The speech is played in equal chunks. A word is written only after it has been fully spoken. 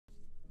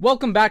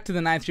Welcome back to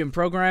the 9th Gym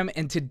program,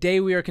 and today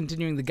we are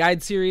continuing the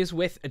guide series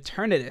with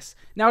Eternatus.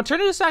 Now,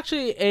 Eternatus is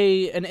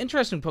actually an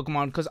interesting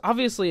Pokemon because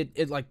obviously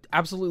it like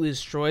absolutely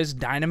destroys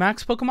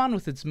Dynamax Pokemon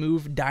with its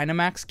move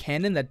Dynamax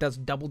Cannon that does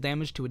double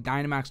damage to a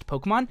Dynamaxed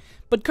Pokemon.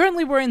 But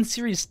currently we're in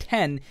Series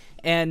 10,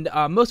 and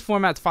most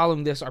formats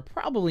following this are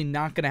probably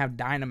not going to have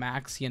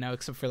Dynamax,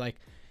 except for like,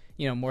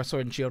 more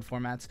Sword and Shield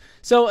formats.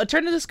 So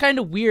Eternatus is kind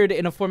of weird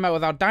in a format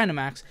without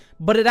Dynamax,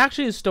 but it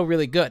actually is still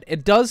really good.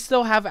 It does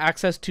still have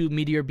access to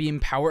Meteor Beam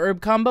Power Herb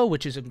combo,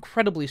 which is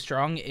incredibly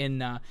strong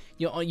in, on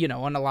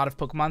a lot of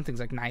Pokemon, things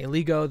like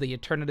Nihilego, the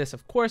Eternatus,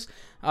 of course,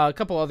 a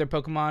couple other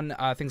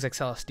Pokemon, things like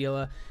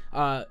Celesteela.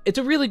 It's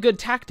a really good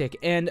tactic,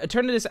 and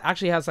Eternatus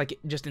actually has like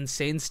just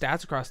insane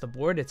stats across the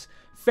board. It's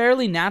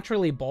fairly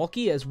naturally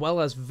bulky as well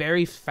as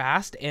very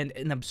fast and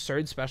an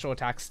absurd special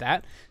attack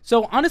stat.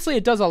 So honestly,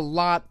 it does a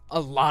lot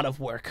of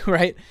work,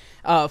 right?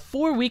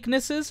 4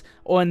 weaknesses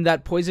on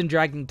that Poison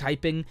Dragon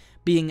typing,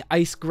 being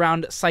Ice,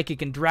 Ground,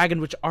 Psychic, and Dragon,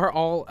 which are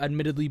all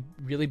admittedly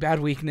really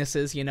bad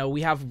weaknesses.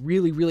 We have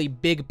really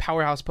big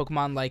powerhouse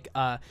Pokemon like,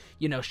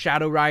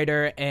 Shadow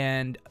Rider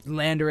and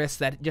Landorus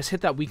that just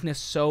hit that weakness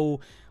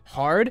so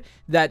hard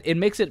that it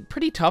makes it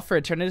pretty tough for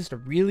Eternatus to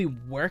really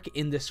work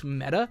in this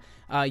meta.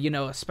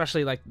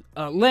 Especially like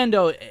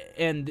Lando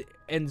and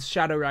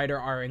Shadow Rider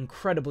are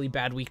incredibly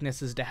bad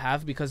weaknesses to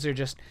have because they're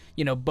just,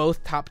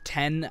 both top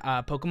 10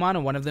 Pokemon,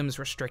 and one of them is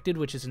restricted,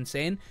 which is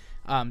insane.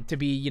 To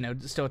be,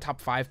 still a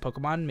top 5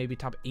 Pokemon, maybe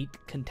top 8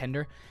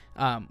 contender,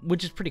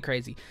 which is pretty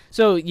crazy.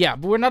 So yeah,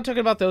 but we're not talking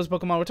about those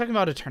Pokemon, we're talking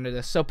about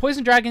Eternatus. So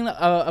Poison Dragon,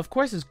 of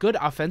course, is good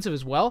offensive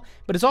as well,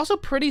 but it's also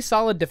pretty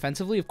solid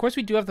defensively. Of course,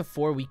 we do have the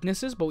 4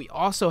 weaknesses, but we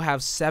also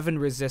have 7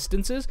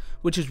 resistances,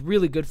 which is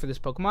really good for this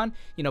Pokemon.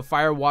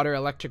 Fire, Water,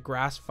 Electric,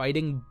 Grass,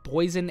 Fighting,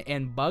 Poison,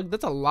 and Bug.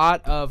 That's a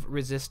lot of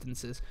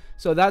resistances.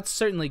 So that's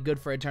certainly good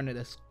for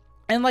Eternatus.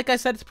 And like I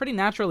said, it's pretty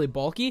naturally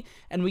bulky,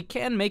 and we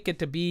can make it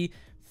to be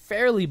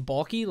fairly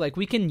bulky. Like,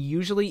 we can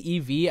usually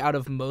EV out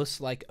of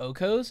most like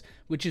Okos,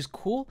 which is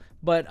cool.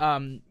 But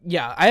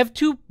yeah, I have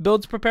 2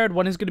 builds prepared.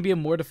 One is going to be a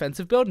more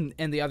defensive build,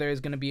 and the other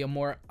is going to be a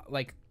more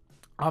like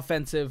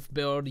offensive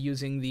build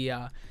using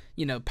the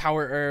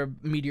Power Herb,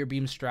 Meteor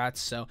Beam strats.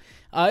 So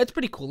it's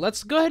pretty cool.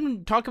 Let's go ahead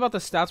and talk about the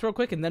stats real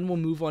quick, and then we'll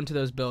move on to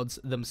those builds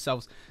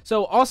themselves.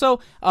 So also,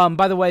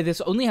 by the way,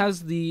 this only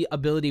has the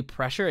ability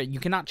Pressure. You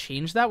cannot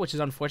change that, which is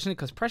unfortunate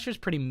because Pressure is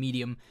pretty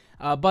medium.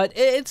 But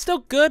it's still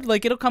good.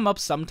 Like, it'll come up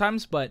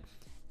sometimes, but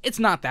it's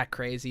not that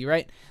crazy,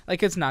 right?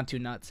 Like, it's not too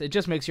nuts. It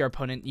just makes your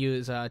opponent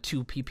use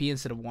 2 PP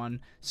instead of 1.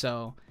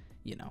 So,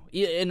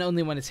 and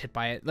only when it's hit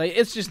by it. Like,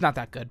 it's just not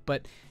that good,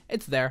 but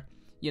it's there.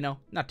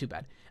 Not too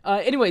bad.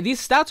 Anyway,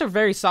 these stats are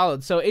very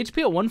solid. So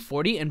HP at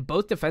 140 and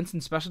both defense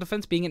and special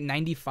defense being at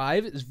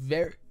 95 is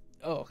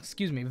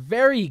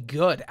very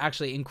good,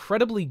 actually.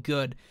 Incredibly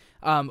good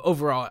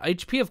overall.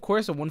 HP, of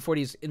course, at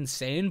 140 is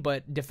insane,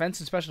 but defense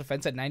and special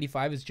defense at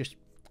 95 is just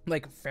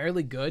like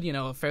fairly good,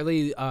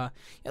 fairly a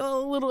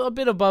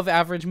bit above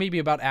average, maybe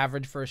about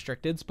average for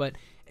restricteds, but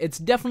it's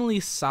definitely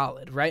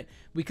solid, right?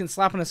 We can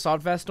slap an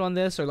Assault Vest on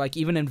this, or like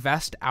even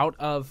invest out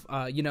of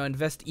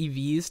invest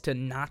EVs to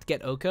not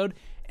get OHKO'd.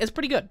 It's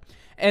pretty good.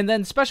 And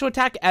then special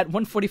attack at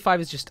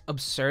 145 is just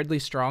absurdly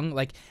strong,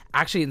 like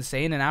actually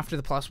insane. And after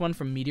the +1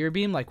 from Meteor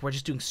Beam, like, we're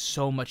just doing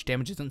so much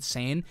damage. It's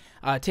insane.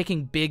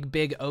 Taking big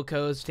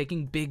OHKOs,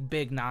 taking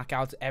big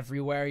knockouts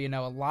everywhere.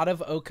 A lot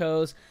of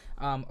OHKOs,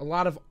 a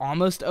lot of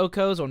almost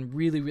OHKOs on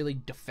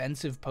really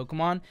defensive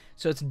Pokemon.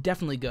 So it's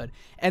definitely good.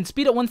 And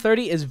speed at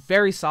 130 is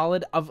very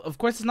solid. Of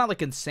course, it's not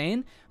like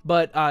insane,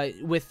 but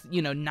with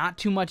not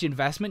too much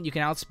investment, you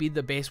can outspeed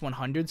the base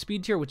 100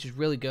 speed tier, which is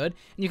really good.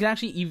 And you can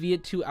actually EV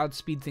it to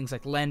outspeed things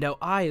like Lando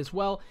I as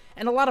well,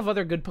 and a lot of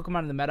other good Pokemon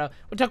in the meta.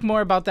 We'll talk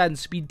more about that in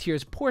speed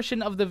tiers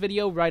portion of the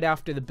video right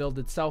after the build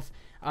itself.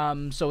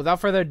 So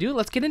without further ado,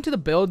 let's get into the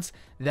builds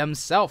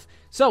themselves.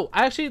 So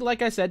I actually,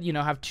 like I said,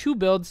 have 2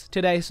 builds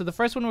today. So the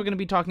first one we're going to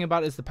be talking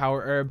about is the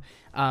Power Herb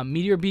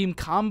Meteor Beam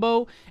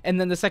combo, and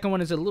then the second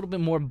one is a little bit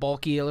more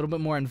bulky, a little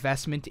bit more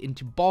investment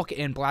into Bulk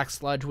and Black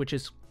Sludge, which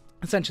is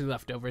essentially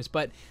leftovers.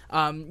 But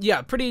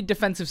yeah, pretty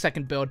defensive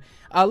second build.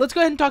 Let's go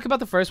ahead and talk about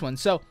the first one.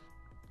 So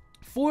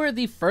for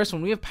the first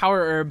one, we have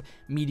Power Herb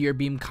Meteor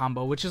Beam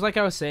combo, which is, like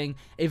I was saying,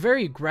 a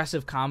very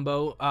aggressive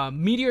combo.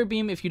 Meteor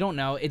Beam, if you don't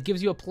know, it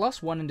gives you a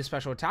 +1 into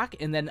special attack,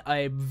 and then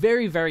a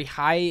very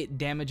high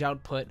damage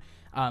output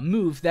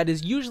move that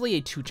is usually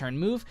a 2-turn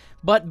move,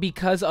 but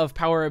because of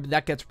Power Herb,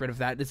 that gets rid of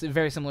that. It's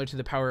very similar to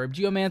the Power Herb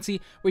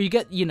Geomancy, where you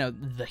get,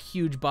 the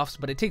huge buffs,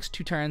 but it takes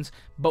 2 turns,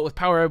 but with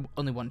Power Herb,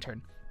 only 1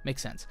 turn.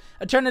 Makes sense.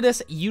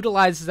 Eternatus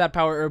utilizes that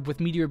Power Herb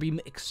with Meteor Beam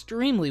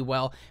extremely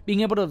well,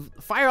 being able to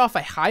fire off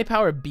a high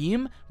power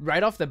beam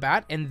right off the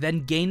bat, and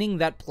then gaining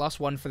that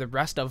 +1 for the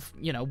rest of,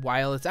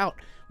 while it's out,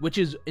 which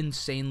is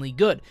insanely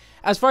good.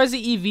 As far as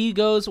the EV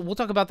goes, we'll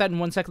talk about that in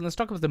 1 second. Let's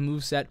talk about the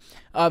moveset.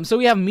 So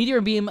we have Meteor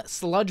Beam,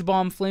 Sludge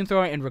Bomb,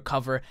 Flamethrower, and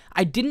Recover.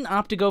 I didn't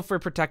opt to go for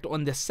Protect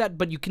on this set,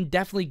 but you can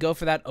definitely go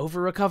for that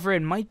over Recover.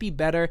 It might be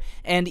better,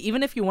 and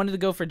even if you wanted to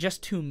go for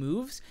just 2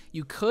 moves,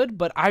 you could,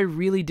 but I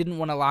really didn't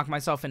want to lock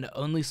myself into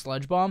only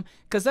Sludge Bomb,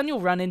 because then you'll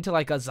run into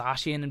like a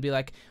Zacian and be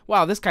like,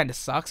 wow, this kind of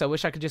sucks. I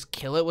wish I could just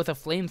kill it with a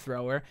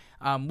Flamethrower,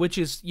 which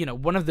is, you know,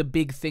 one of the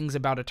big things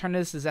about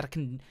Eternatus is that it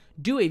can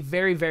do a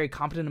very, very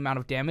competent amount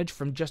of damage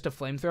from just a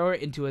Flamethrower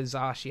into a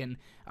Zacian,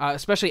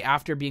 especially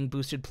after being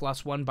boosted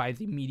 +1 by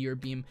the Meteor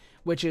Beam,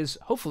 which is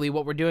hopefully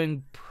what we're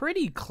doing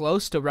pretty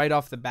close to right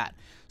off the bat.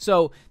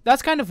 So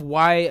that's kind of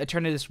why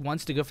Eternatus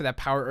wants to go for that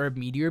Power Herb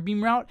Meteor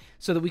Beam route,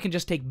 so that we can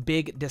just take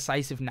big,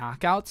 decisive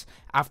knockouts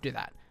after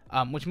that.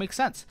 Which makes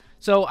sense.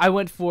 So I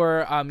went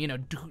for, you know,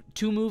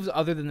 2 moves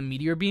other than the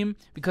Meteor Beam,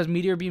 because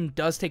Meteor Beam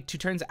does take 2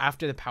 turns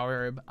after the Power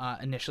Herb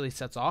initially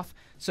sets off,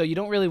 so you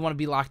don't really want to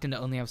be locked into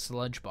only have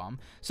Sludge Bomb.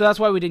 So that's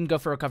why we didn't go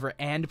for Recover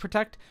and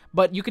Protect,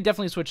 but you could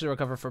definitely switch to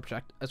Recover for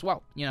Protect as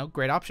well. You know,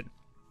 great option.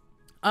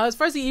 As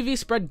far as the EV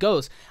spread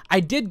goes, I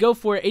did go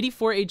for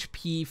 84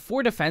 HP,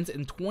 4 defense,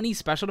 and 20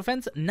 special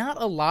defense. Not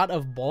a lot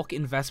of bulk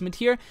investment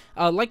here.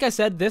 Like I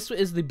said, this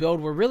is the build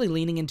we're really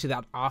leaning into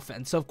that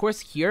offense. So of course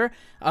here,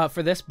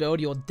 for this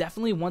build, you'll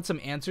definitely want some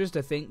answers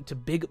to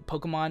big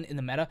Pokemon in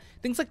the meta.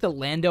 Things like the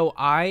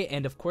Lando-I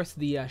and of course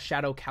the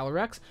Shadow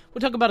Calyrex.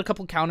 We'll talk about a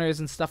couple counters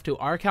and stuff to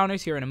our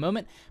counters here in a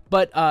moment.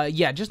 But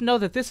yeah, just know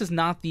that this is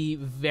not the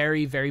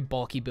very, very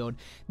bulky build.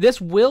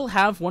 This will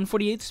have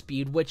 148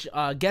 speed, which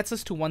gets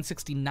us to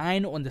 169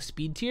 on the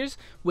speed tiers,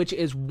 which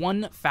is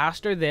 1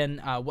 faster than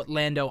what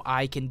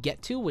Lando-I can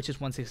get to, which is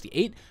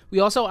 168. We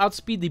also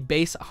outspeed the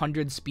base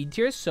 100 speed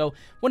tiers, so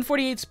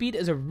 148 speed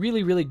is a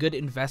really, really good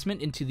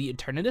investment into the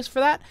Eternatus for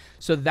that,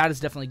 so that is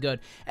definitely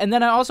good. And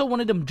then I also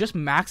wanted to just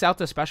max out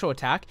the special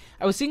attack.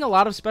 I was seeing a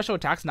lot of special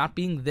attacks not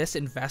being this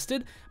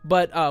invested,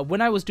 but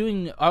when I was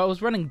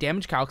running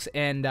damage calcs,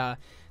 and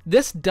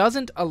this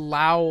doesn't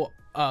allow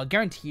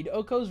guaranteed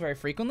OHKOs very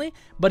frequently,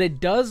 but it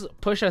does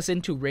push us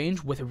into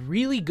range with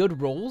really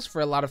good rolls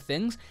for a lot of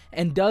things,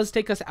 and does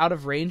take us out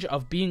of range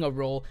of being a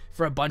roll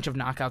for a bunch of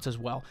knockouts as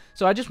well.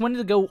 So I just wanted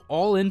to go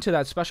all into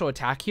that special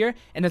attack here,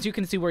 and as you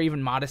can see, we're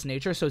even modest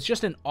nature, so it's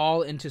just an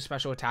all into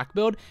special attack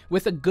build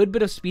with a good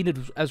bit of speed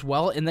as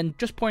well, and then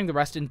just pouring the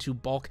rest into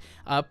bulk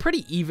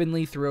pretty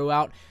evenly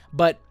throughout,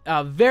 but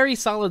very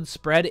solid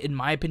spread in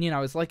my opinion. I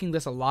was liking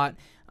this a lot.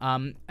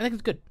 I think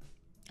it's good.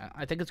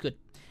 I think it's good.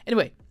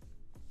 Anyway,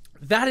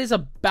 that is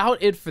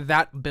about it for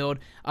that build.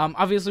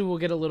 Obviously, we'll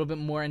get a little bit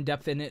more in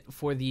depth in it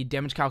for the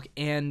damage calc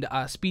and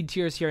speed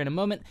tiers here in a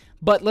moment,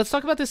 but let's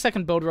talk about the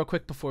second build real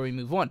quick before we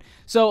move on.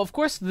 So, of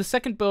course, the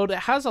second build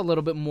has a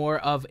little bit more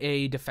of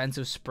a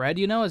defensive spread,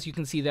 you know, as you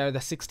can see there,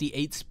 the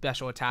 68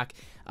 special attack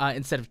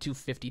instead of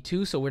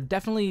 252, so we're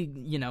definitely,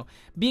 you know,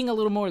 being a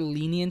little more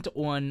lenient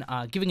on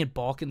giving it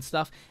bulk and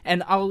stuff,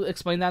 and I'll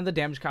explain that in the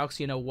damage calcs,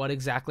 you know, what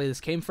exactly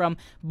this came from,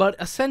 but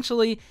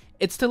essentially,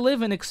 it's to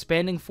live an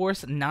expanding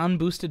force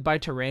non-boosted by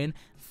terrain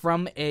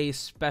from a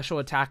special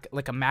attack,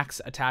 like a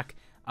max attack,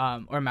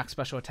 or max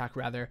special attack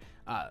rather,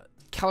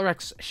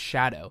 Calyrex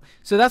Shadow.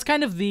 So that's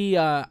kind of the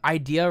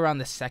idea around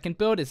the second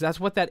build, is that's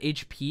what that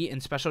HP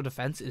and special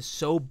defense is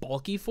so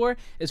bulky for,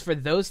 is for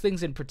those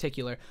things in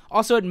particular.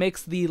 Also, it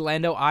makes the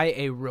Lando-I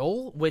a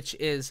roll, which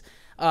is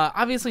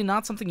obviously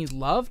not something you'd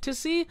love to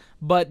see,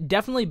 but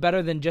definitely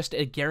better than just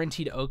a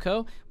guaranteed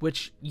OHKO,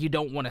 which you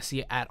don't want to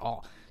see at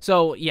all.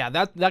 So yeah,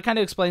 that kind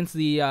of explains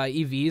the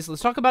EVs.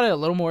 Let's talk about it a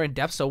little more in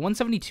depth. So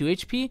 172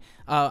 HP,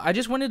 I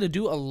just wanted to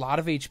do a lot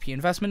of HP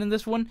investment in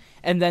this one,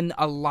 and then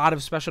a lot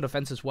of special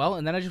defense as well,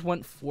 and then I just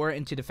went 4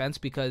 into defense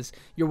because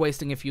you're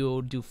wasting if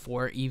you do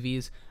 4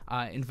 EVs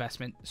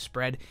investment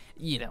spread,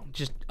 you know,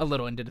 just a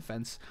little into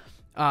defense.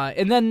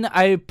 And then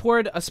I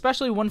poured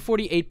especially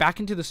 148 back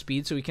into the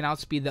speed, so we can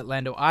outspeed that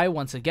Lando-I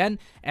once again,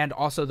 and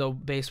also the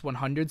base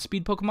 100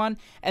 speed Pokemon.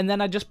 And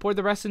then I just poured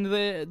the rest into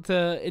the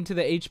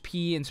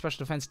HP and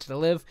special defense to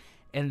live.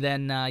 And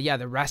then yeah,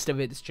 the rest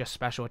of it is just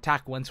special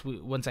attack once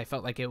I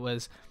felt like it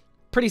was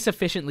pretty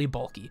sufficiently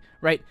bulky,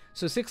 right?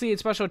 So 68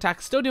 special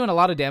attack, still doing a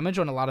lot of damage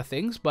on a lot of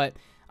things, but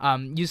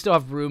you still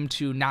have room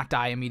to not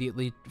die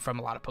immediately from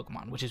a lot of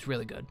Pokemon, which is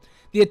really good.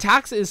 The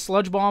attacks is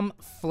Sludge Bomb,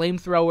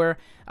 Flamethrower,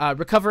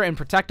 Recover, and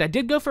Protect. I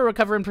did go for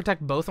Recover and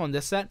Protect both on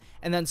this set,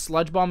 and then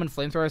Sludge Bomb and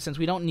Flamethrower since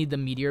we don't need the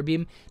Meteor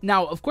Beam.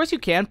 Now, of course, you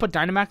can put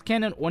Dynamax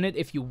Cannon on it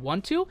if you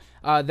want to.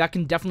 That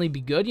can definitely be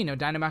good. You know,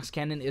 Dynamax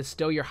Cannon is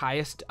still your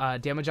highest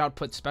damage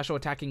output special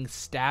attacking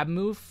stab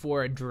move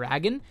for a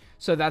dragon,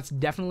 so that's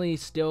definitely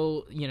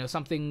still, you know,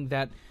 something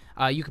that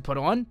you could put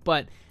on,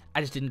 but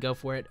I just didn't go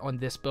for it on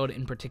this build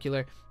in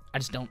particular. I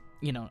just don't,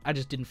 you know, I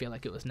just didn't feel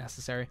like it was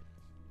necessary.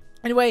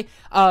 Anyway,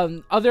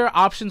 other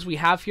options we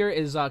have here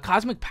is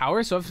Cosmic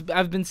Power. So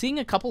I've been seeing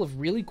a couple of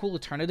really cool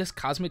Eternatus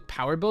Cosmic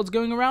Power builds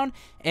going around,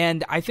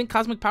 and I think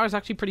Cosmic Power is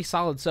actually pretty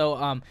solid.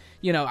 So,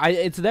 you know,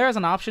 it's there as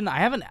an option. I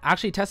haven't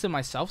actually tested it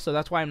myself, so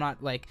that's why I'm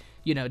not, like,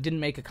 you know, didn't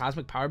make a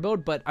Cosmic Power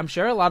build, but I'm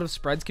sure a lot of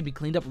spreads can be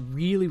cleaned up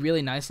really,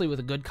 really nicely with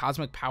a good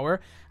Cosmic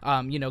Power,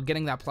 you know,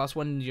 getting that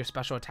 +1 into your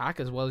special attack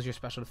as well as your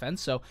special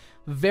defense. So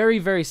very,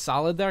 very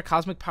solid there.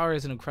 Cosmic Power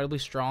is an incredibly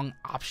strong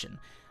option.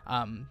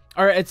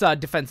 Or it's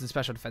defense and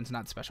special defense,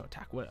 not special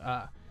attack. What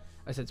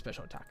I said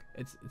special attack.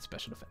 It's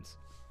special defense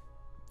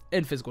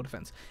and physical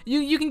defense.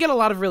 You can get a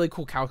lot of really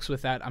cool calcs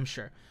with that, I'm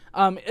sure.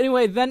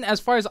 Anyway, then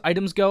as far as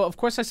items go, of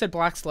course I said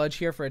Black Sludge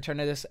here for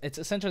Eternatus. It's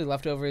essentially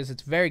leftovers.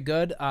 It's very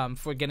good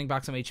for getting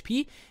back some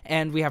HP,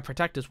 and we have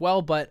Protect as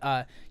well, but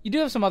you do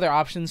have some other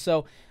options.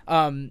 So,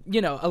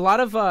 you know, a lot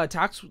of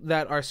attacks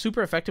that are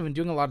super effective and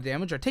doing a lot of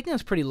damage are taking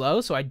us pretty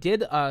low, so I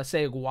did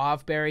say a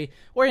Guava Berry,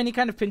 or any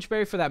kind of Pinch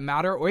Berry for that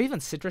matter, or even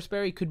Citrus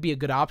Berry could be a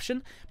good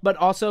option, but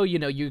also, you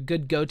know, your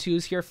good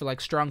go-tos here for,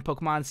 like, strong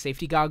Pokemon,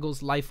 Safety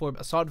Goggles, Life Orb,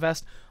 Assault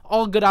Vest,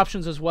 all good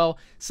options as well.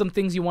 Some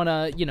things you want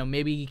to, you know,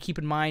 maybe keep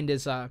in mind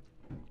is,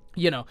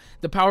 you know,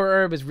 the Power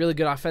Herb is really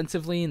good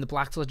offensively, and the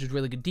Black Sludge is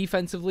really good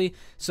defensively,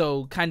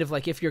 so kind of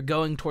like if you're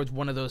going towards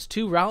one of those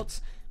two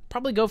routes,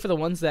 probably go for the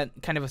ones that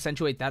kind of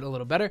accentuate that a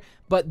little better,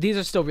 but these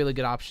are still really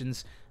good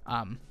options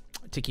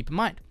to keep in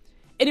mind.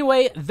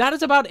 Anyway, that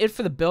is about it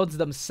for the builds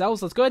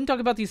themselves. Let's go ahead and talk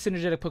about these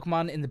synergetic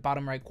Pokemon in the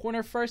bottom right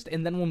corner first,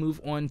 and then we'll move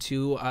on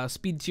to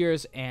speed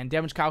tiers and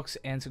damage calcs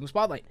and single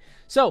spotlight.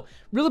 So,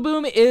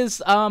 Rillaboom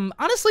is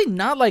honestly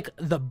not like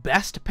the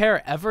best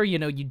pair ever. You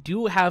know, you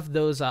do have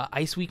those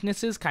ice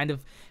weaknesses kind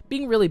of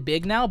being really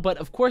big now, but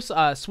of course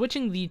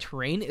switching the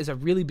terrain is a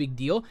really big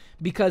deal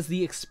because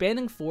the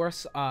expanding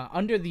force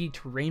under the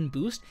terrain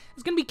boost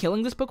is going to be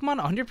killing this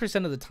Pokemon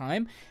 100% of the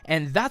time,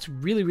 and that's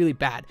really, really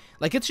bad.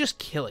 Like, it's just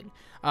killing.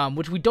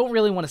 Which we don't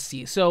really want to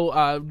see.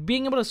 So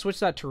being able to switch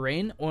that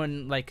terrain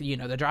on, like, you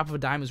know, the drop of a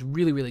dime is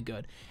really, really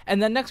good.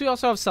 And then next we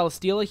also have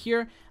Celesteela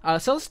here.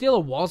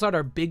 Celesteela walls out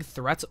our big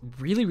threats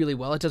really, really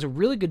well. It does a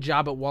really good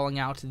job at walling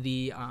out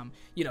the,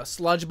 you know,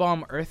 Sludge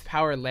Bomb, Earth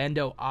Power,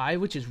 Lando Eye,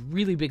 which is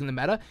really big in the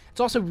meta. It's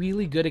also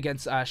really good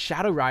against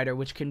Shadow Rider,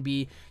 which can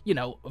be, you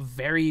know,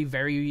 very,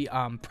 very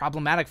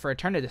problematic for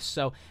Eternatus.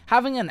 So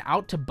having an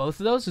out to both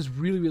of those is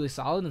really, really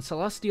solid. And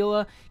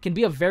Celesteela can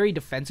be a very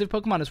defensive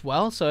Pokemon as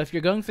well. So if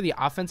you're going for the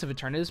offensive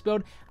Eternatus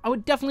build, I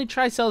would definitely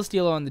try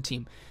Celesteela on the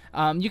team.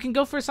 You can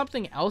go for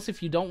something else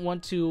if you don't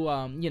want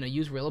to, you know,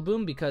 use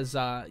Rillaboom because,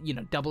 you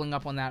know, doubling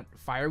up on that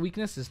fire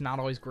weakness is not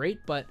always great,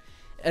 but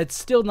it's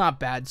still not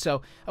bad.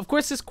 So, of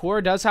course, this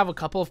core does have a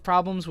couple of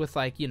problems with,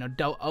 like, you know,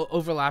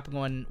 overlapping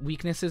on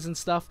weaknesses and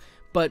stuff,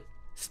 but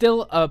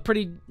still a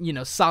pretty, you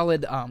know,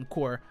 solid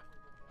core,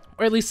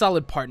 or at least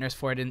solid partners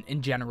for it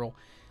in general.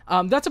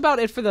 That's about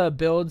it for the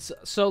builds,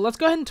 so let's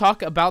go ahead and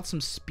talk about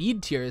some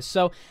speed tiers.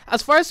 So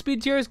as far as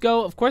speed tiers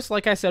go, of course,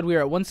 like I said, we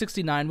are at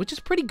 169, which is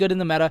pretty good in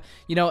the meta.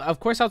 You know,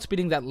 of course,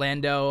 outspeeding that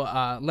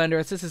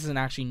Landorus. This isn't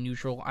actually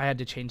neutral. I had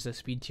to change the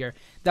speed tier.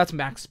 That's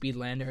max speed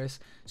Landorus.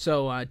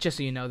 So just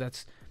so you know,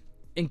 that's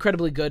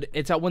incredibly good.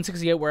 It's at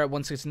 168, we're at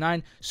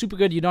 169. Super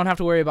good. You don't have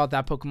to worry about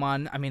that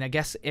Pokemon. I mean, I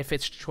guess if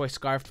it's Choice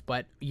Scarfed,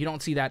 but you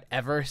don't see that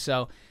ever,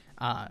 so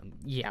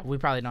yeah, we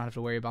probably don't have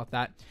to worry about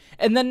that.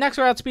 And then next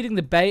we're outspeeding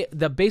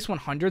the base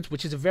 100s,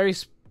 which is a very,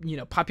 you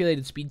know,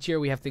 populated speed tier.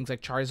 We have things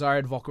like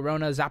Charizard,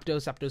 Volcarona,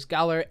 Zapdos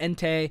Galar,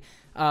 Entei,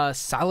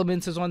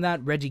 Salamence is on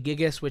that,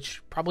 Regigigas,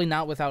 which probably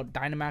not without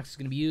Dynamax is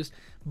going to be used,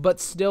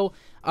 but still,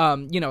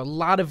 you know, a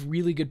lot of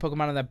really good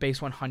Pokemon on that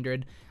base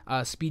 100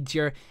 speed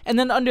tier. And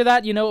then under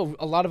that, you know,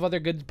 a lot of other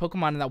good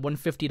Pokemon in that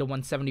 150 to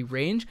 170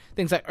 range.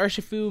 Things like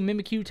Urshifu,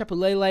 Mimikyu, Tapu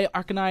Lele,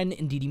 Arcanine,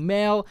 Indeedee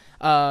Male,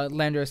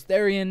 Landorus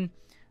Therian,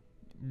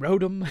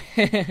 Rotom,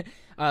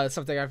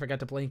 something I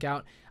forgot to blink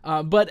out,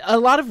 but a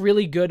lot of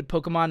really good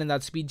Pokemon in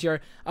that speed tier.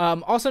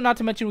 Also, not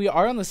to mention, we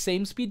are on the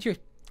same speed tier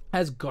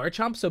as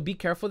Garchomp, so be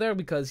careful there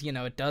because, you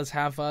know, it does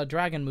have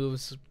dragon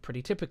moves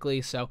pretty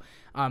typically, so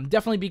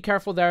definitely be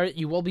careful there.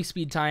 You will be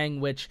speed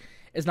tying, which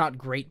is not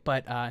great,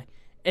 but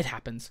it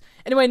happens.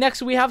 Anyway,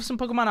 next we have some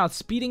Pokemon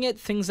outspeeding it,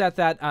 things at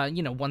that,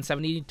 you know,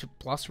 170 to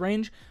plus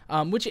range,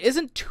 which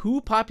isn't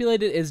too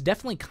populated, is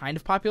definitely kind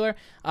of popular.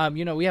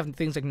 You know, we have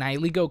things like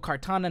Nihilego,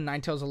 Kartana,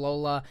 Ninetales,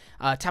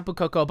 Alola, Tapu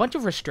Koko, a bunch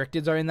of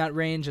restricteds are in that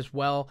range as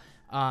well.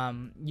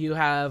 You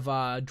have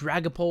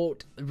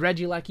Dragapult,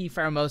 Regieleki,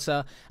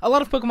 Pheromosa, a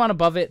lot of Pokemon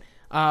above it,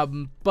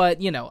 but,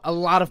 you know, a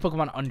lot of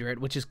Pokemon under it,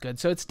 which is good.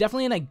 So it's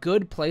definitely in a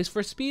good place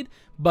for speed,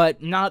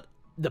 but not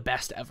the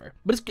best ever,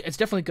 but it's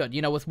definitely good.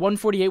 You know, with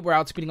 148, we're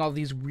outspeeding all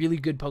these really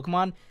good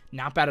Pokemon.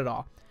 Not bad at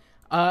all.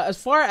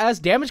 As far as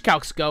damage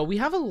calcs go, we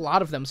have a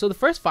lot of them. So the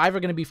first 5 are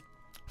going to be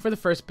for the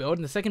first build,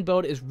 and the second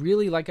build is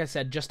really, like I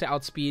said, just to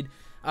outspeed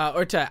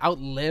or to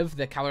outlive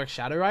the Calyrex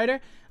Shadow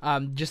Rider,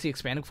 just the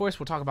expanding force.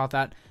 We'll talk about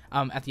that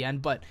at the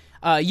end, but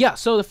yeah,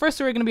 so the first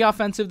 3 are going to be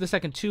offensive, the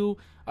second 2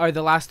 or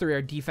the last 3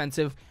 are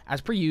defensive,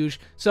 as per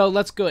usual. So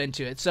let's go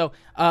into it. So,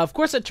 of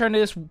course,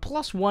 Eternatus,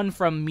 +1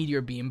 from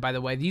Meteor Beam, by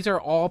the way. These are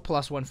all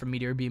 +1 from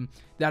Meteor Beam.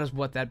 That is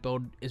what that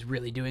build is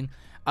really doing.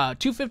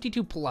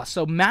 252 plus,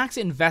 so max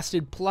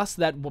invested plus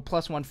that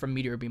 +1 from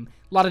Meteor Beam.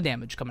 A lot of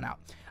damage coming out.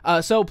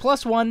 So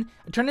 +1,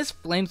 Eternatus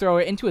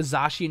Flamethrower into a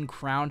Zacian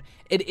Crown.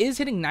 It is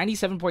hitting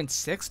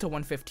 97.6 to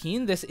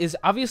 115. This is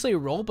obviously a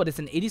roll, but it's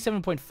an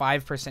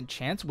 87.5%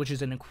 chance, which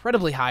is an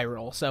incredibly high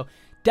roll. So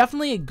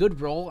definitely a good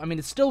roll. I mean,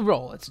 it's still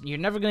roll. You're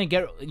not gonna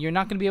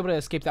be able to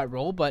escape that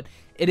roll, but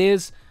it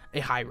is a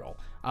high roll.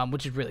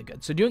 Which is really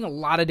good. So doing a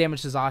lot of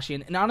damage to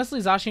Zacian. And honestly,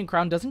 Zacian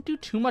Crown doesn't do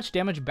too much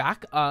damage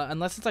back,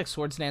 unless it's like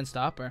Sword Stance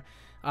up or,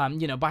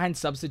 behind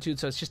Substitute,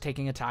 so it's just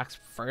taking attacks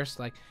first.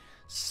 Like,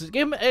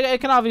 it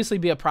can obviously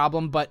be a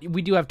problem, but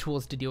we do have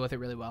tools to deal with it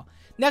really well.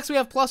 Next, we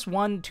have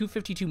 +1,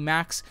 252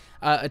 max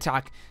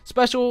attack.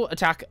 Special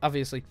attack,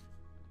 obviously.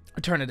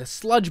 Eternatus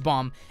Sludge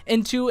Bomb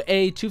into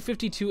a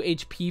 252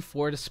 HP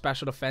for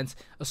special defense.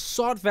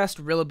 Assault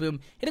Vest Rillaboom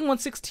hitting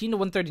 116 to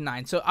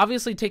 139. So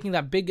obviously taking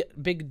that big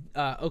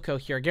OHKO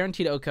here,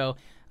 guaranteed OHKO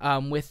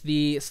with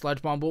the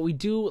Sludge Bomb. But we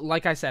do,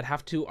 like I said,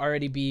 have to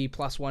already be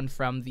 +1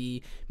 from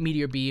the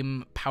Meteor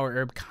Beam Power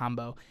Herb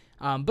combo.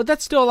 But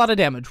that's still a lot of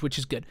damage, which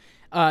is good.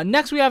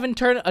 Next, we have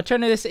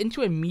Eternatus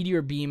into a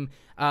Meteor Beam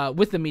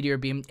with the Meteor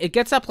Beam. It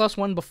gets that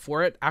 +1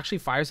 before it actually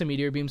fires a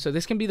Meteor Beam, so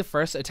this can be the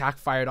first attack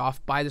fired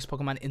off by this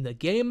Pokemon in the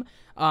game,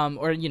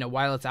 or,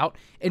 while it's out.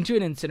 Into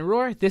an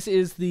Incineroar. This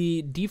is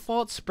the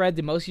default spread,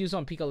 the most used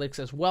on Pika Licks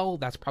as well.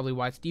 That's probably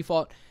why it's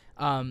default.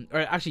 Or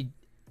actually,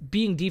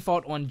 being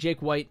default on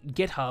Jake White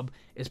GitHub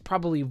is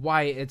probably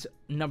why it's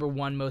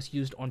 #1 most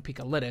used on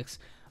Pikalytics.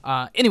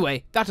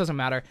 Anyway, that doesn't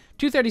matter.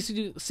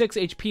 236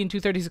 HP and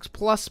 236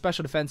 plus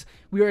special defense.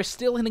 We are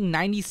still hitting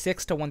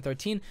 96 to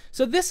 113.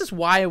 So this is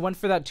why I went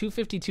for that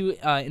 252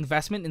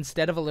 investment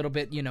instead of a little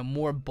bit,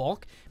 more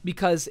bulk,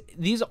 because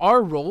these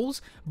are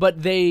rolls,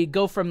 but they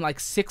go from like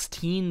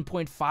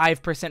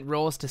 16.5%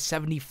 rolls to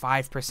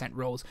 75%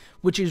 rolls,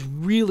 which is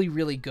really,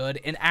 really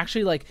good and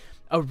actually like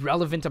a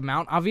relevant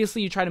amount.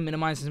 Obviously, you try to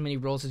minimize as many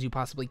rolls as you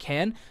possibly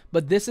can,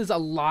 but this is a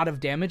lot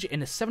of damage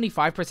and a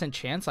 75%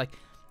 chance. Like,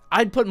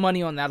 I'd put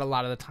money on that a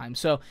lot of the time.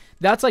 So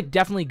that's like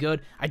definitely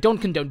good. I don't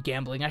condone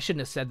gambling. I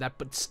shouldn't have said that,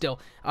 but still,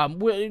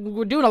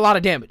 we're doing a lot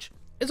of damage.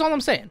 Is all I'm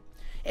saying.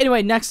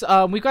 Anyway, next,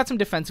 we've got some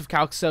defensive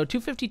calcs. So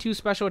 252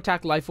 special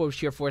attack, Life Orb,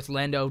 Sheer Force,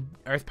 Lando,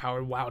 Earth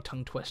Power, wow,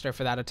 Tongue Twister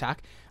for that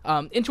attack.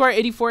 Into our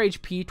 84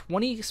 HP,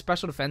 20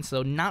 special defense,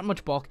 so not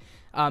much bulk.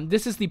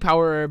 This is the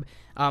Power Herb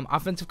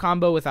offensive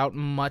combo without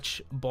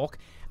much bulk.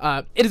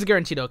 It is a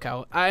guaranteed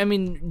OHKO. I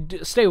mean,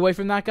 stay away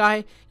from that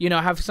guy.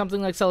 Have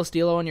something like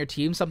Celesteela on your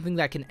team, something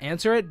that can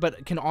answer it,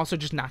 but can also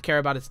just not care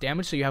about its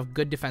damage, so you have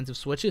good defensive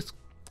switches,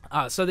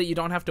 so that you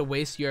don't have to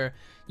waste your,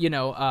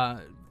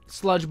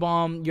 Sludge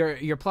Bomb,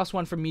 your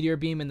 +1 from Meteor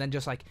Beam, and then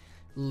just, like,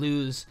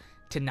 lose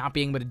to not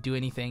being able to do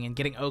anything and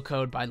getting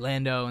OHKO'd by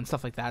Lando and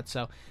stuff like that.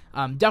 So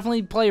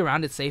definitely play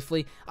around it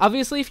safely.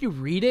 Obviously, if you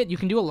read it, you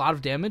can do a lot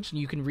of damage, and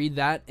you can read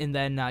that, and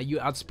then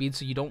you outspeed,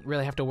 so you don't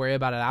really have to worry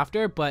about it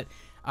after, but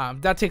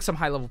that takes some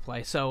high-level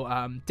play. So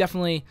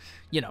definitely,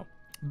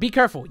 be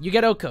careful. You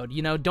get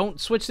OHKO'd.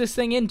 Don't switch this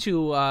thing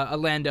into a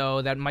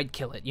Lando that might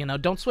kill it.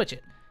 Don't switch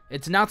it.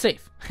 It's not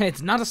safe.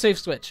 It's not a safe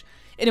switch.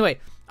 Anyway,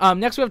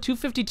 next we have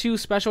 252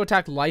 special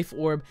attack, Life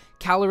Orb,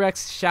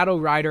 Calyrex, Shadow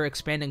Rider,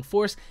 Expanding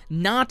Force,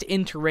 not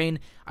in terrain.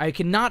 I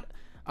cannot,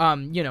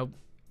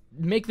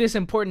 make this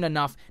important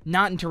enough.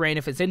 Not in terrain.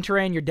 If it's in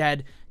terrain, you're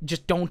dead.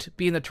 Just don't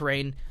be in the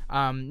terrain.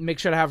 Make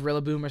sure to have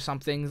Rillaboom or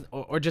something,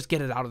 or just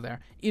get it out of there.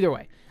 Either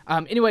way.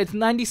 Anyway, it's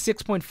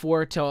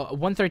 96.4 to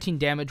 113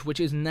 damage, which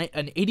is an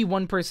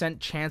 81%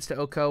 chance to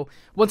OHKO.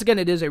 Once again,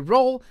 it is a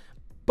roll,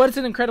 but it's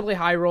an incredibly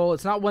high roll.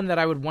 It's not one that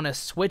I would want to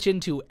switch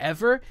into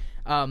ever.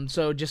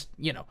 So just,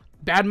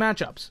 bad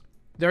matchups.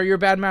 They're your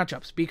bad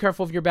matchups. Be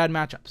careful of your bad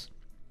matchups.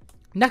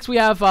 Next, we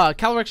have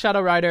Calyrex,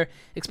 Shadow Rider,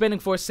 Expanding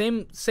Force,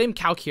 same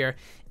calc here,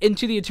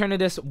 into the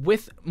Eternatus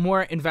with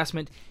more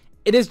investment.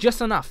 It is just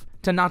enough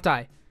to not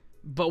die.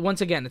 But once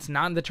again, it's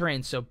not in the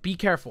terrain, so be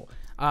careful.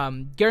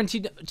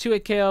 Guaranteed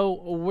 2-hit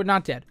KO, we're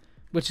not dead,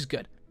 which is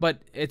good. But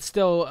it's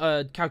still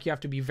a calc you have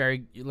to be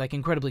very,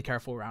 incredibly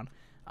careful around.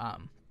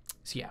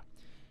 So yeah.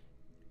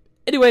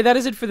 Anyway, that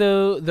is it for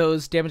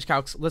those damage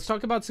calcs. Let's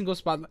talk about Single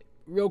Spotlight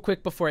real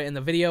quick before I end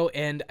the video,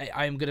 and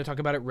I'm going to talk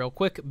about it real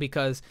quick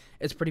because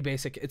it's pretty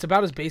basic. It's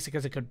about as basic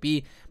as it could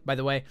be, by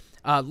the way.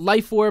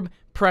 Life Orb,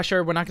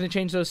 Pressure, we're not going to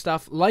change those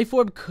stuff. Life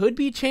Orb could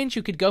be changed.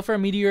 You could go for a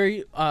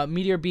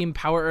Meteor Beam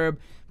Power Herb,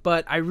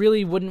 but I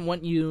really wouldn't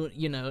want you,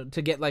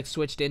 to get,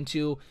 switched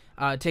into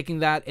taking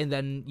that, and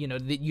then,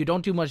 you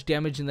don't do much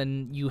damage, and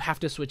then you have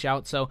to switch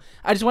out. So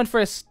I just went for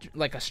a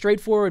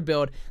straightforward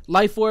build.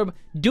 Life Orb,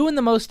 doing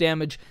the most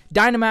damage.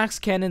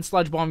 Dynamax, Cannon,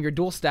 Sludge Bomb, your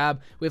dual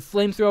stab, with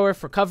Flamethrower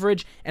for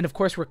coverage, and of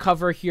course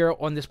recover here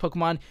on this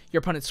Pokemon.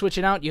 Your opponent's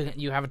switching out,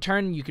 you have a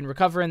turn, you can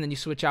recover, and then you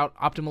switch out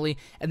optimally,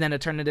 and then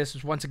Eternatus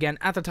is once again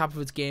at the top of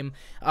its game,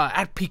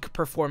 at peak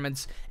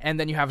performance, and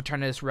then you have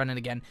Eternatus running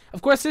again.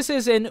 Of course, this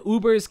is in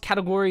Uber's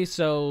category,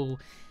 so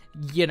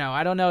you know,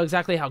 I don't know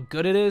exactly how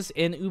good it is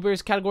in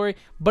Uber's category,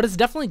 but it's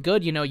definitely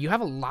good. You know, you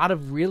have a lot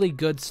of really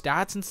good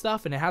stats and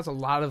stuff, and it has a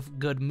lot of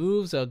good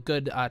moves, a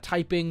good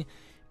typing.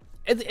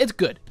 It's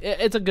good.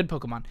 It's a good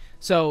Pokemon.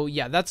 So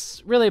yeah,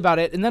 that's really about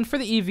it. And then for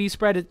the EV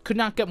spread, it could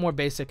not get more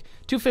basic.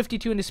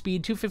 252 into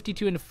speed,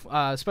 252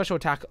 into special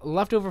attack,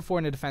 leftover 4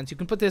 into defense. You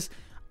can put this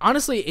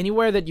honestly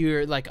anywhere that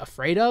you're like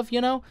afraid of, you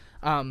know,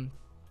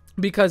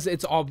 because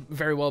it's all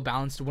very well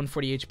balanced.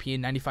 140 HP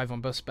and 95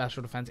 on both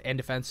special defense and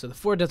defense. So the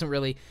 4 doesn't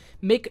really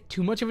make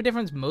too much of a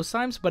difference most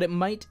times, but it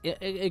might.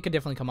 It could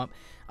definitely come up.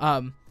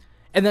 And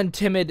then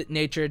timid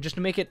nature, just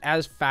to make it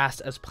as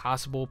fast as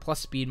possible, plus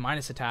speed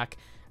minus attack.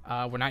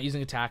 We're not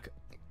using attack.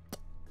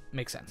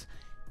 Makes sense.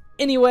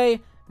 Anyway,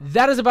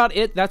 that is about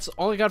it. That's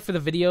all I got for the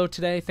video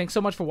today. Thanks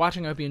so much for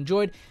watching. I hope you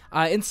enjoyed.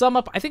 In sum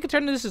up, I think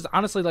Eternatus is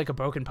honestly like a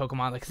broken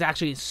Pokemon. Like, it's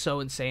actually so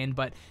insane.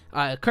 But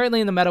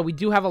currently in the meta, we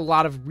do have a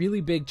lot of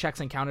really big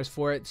checks and counters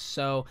for it.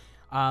 So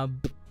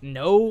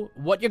know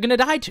what you're going to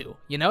die to.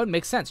 You know, it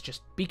makes sense.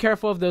 Just be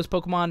careful of those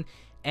Pokemon,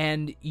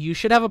 and you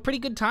should have a pretty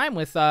good time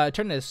with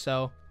Eternatus.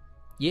 So,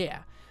 yeah.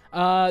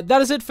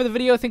 That is it for the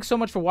video. Thanks so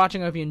much for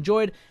watching. I hope you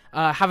enjoyed.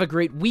 Have a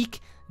great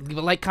week. Leave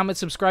a like, comment,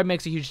 subscribe.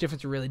 Makes a huge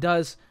difference. It really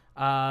does.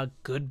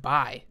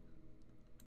 Goodbye.